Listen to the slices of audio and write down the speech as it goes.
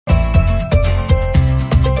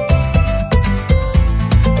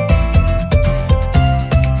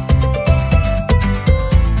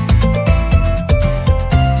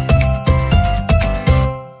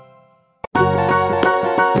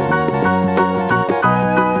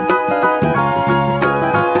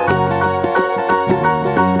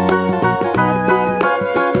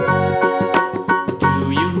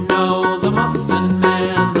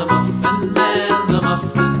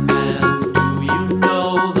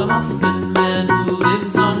the Muffin Man who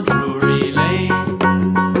lives on Drury Lane.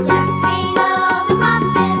 Yes, we know the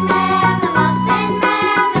Muffin Man, the Muffin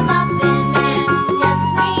Man, the Muffin Man. Yes,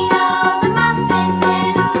 we know the Muffin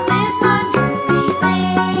Man who lives on Drury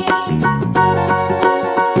Lane.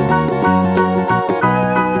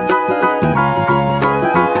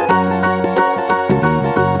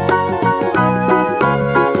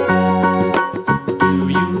 Do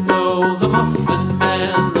you know the Muffin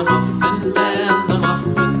Man, the Muffin Man, the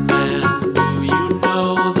Muffin Man? Do you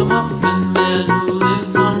know the Muffin Man who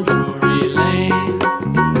lives on Drury Lane?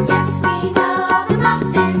 Yes, we know the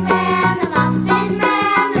Muffin Man, the Muffin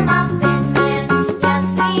Man, the Muffin Man. Yes,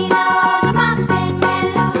 we know the Muffin Man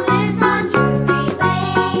who lives on Drury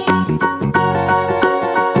Lane.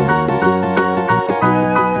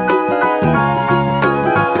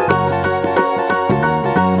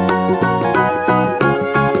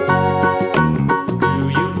 Do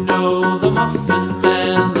you know the Muffin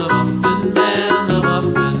Man, the Muffin Man, the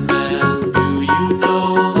Muffin Man? Do you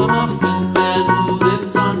know the Muffin Man who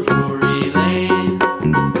lives on Drury Lane?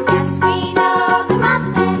 Yes, we know the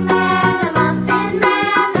Muffin Man, the Muffin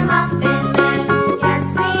Man, the Muffin Man. Yes,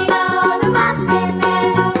 we know the Muffin Man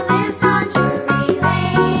who lives on Drury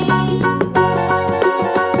Lane.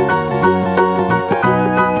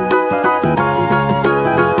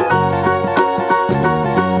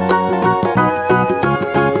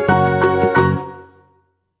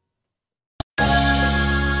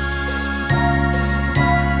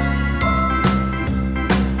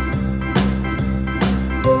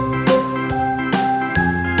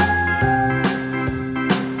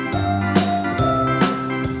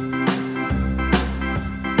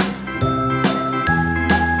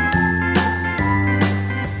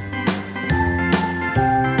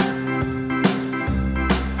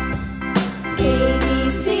 A, B,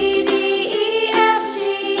 C, D, E, F, G,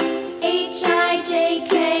 H, I, J,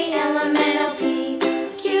 K, L, M, N, O, P,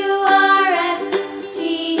 Q, R, S, T,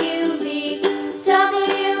 U, V,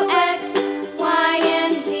 W, X, Y,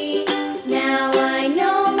 and Z. Now I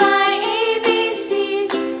know my ABCs.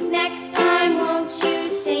 Next time, won't you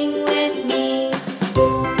sing with me?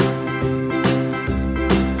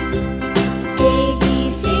 A, B,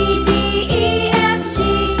 C, D, E, F, G,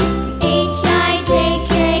 H, I, J,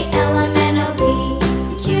 K, L, M, N, O, P,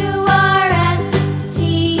 Q, R, S, T,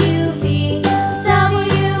 U, V,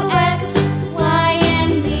 W, X, Y,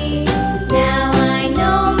 and Z. Now I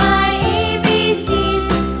know my ABCs.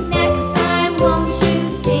 Next time, won't you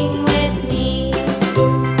sing with me?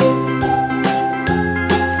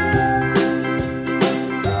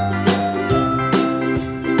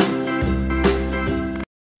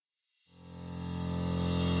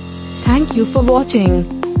 Thank you for watching.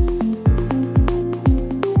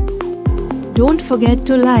 Don't forget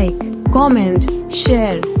to like, comment,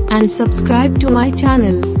 share, and subscribe to my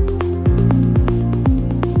channel.